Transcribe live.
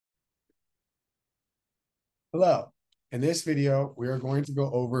Hello. In this video, we are going to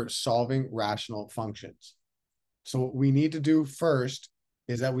go over solving rational functions. So what we need to do first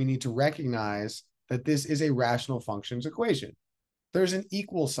is that we need to recognize that this is a rational functions equation. There's an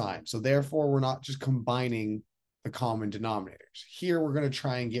equal sign, so therefore we're not just combining the common denominators. Here, we're going to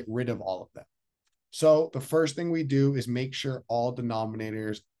try and get rid of all of them. So the first thing we do is make sure all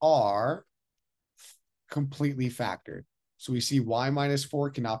denominators are completely factored. So we see y minus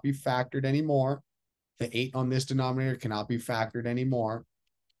 4 cannot be factored anymore. The 8 on this denominator cannot be factored anymore.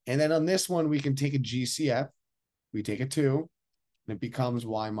 And then on this one, we can take a GCF. We take a 2, and it becomes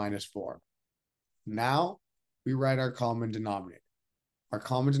y minus 4. Now, we write our common denominator. Our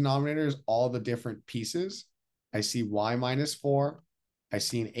common denominator is all the different pieces. I see y minus 4. I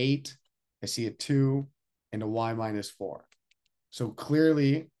see an 8. I see a 2, and a y minus 4. So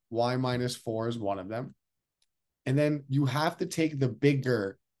clearly, y minus 4 is one of them. And then you have to take the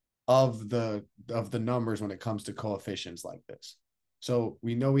bigger of the numbers when it comes to coefficients like this. So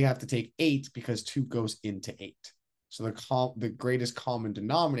we know we have to take 8 because 2 goes into 8. So the greatest common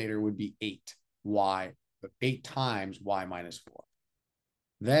denominator would be 8 times y minus 4.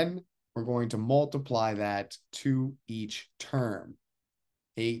 Then we're going to multiply that to each term.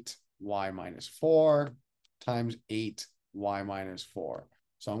 8y minus 4 times 8y minus 4.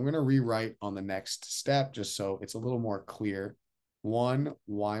 So I'm going to rewrite on the next step just so it's a little more clear.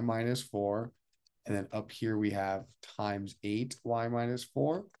 1y minus 4. And then up here we have times 8y minus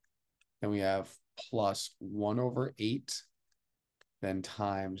 4. Then we have plus 1 over 8. Then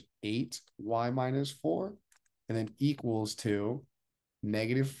times 8y minus 4. And then equals to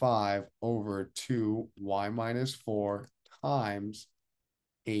negative 5 over 2y minus 4 times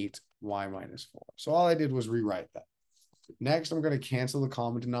 8y minus 4. So all I did was rewrite that. Next, I'm going to cancel the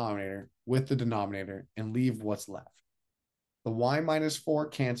common denominator with the denominator and leave what's left. The y minus 4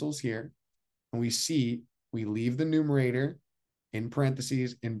 cancels here, and we leave the numerator in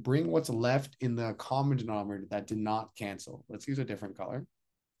parentheses and bring what's left in the common denominator that did not cancel. Let's use a different color.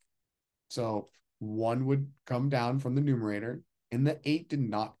 So 1 would come down from the numerator, and the 8 did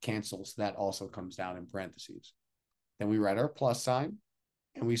not cancel, so that also comes down in parentheses. Then we write our plus sign,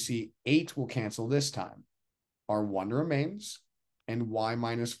 and we see 8 will cancel this time. Our 1 remains, and y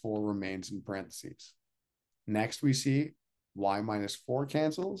minus 4 remains in parentheses. Next, we see y minus 4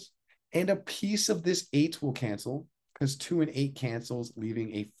 cancels, and a piece of this 8 will cancel because 2 and 8 cancels,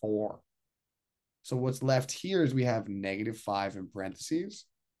 leaving a 4. So what's left here is we have negative 5 in parentheses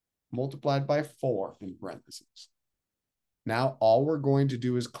multiplied by 4 in parentheses. Now, all we're going to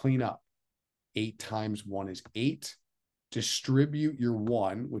do is clean up. 8 times 1 is 8. Distribute your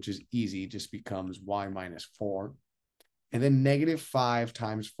 1, which is easy, just becomes y minus 4. And then negative 5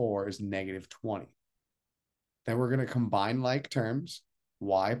 times 4 is negative 20. Then we're going to combine like terms.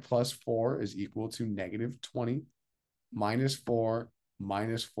 Y plus 4 is equal to negative 20 minus 4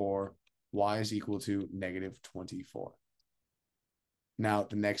 minus 4. Y is equal to negative 24. Now,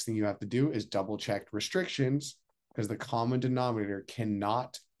 the next thing you have to do is double check restrictions because the common denominator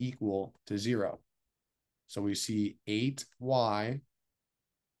cannot equal to 0. So we see 8y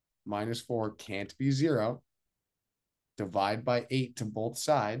minus 4 can't be 0. Divide by 8 to both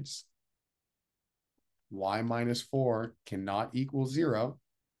sides. Y minus 4 cannot equal 0.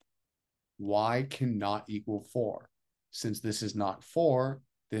 Y cannot equal 4. Since this is not 4,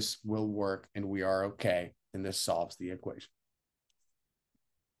 this will work and we are okay, and this solves the equation.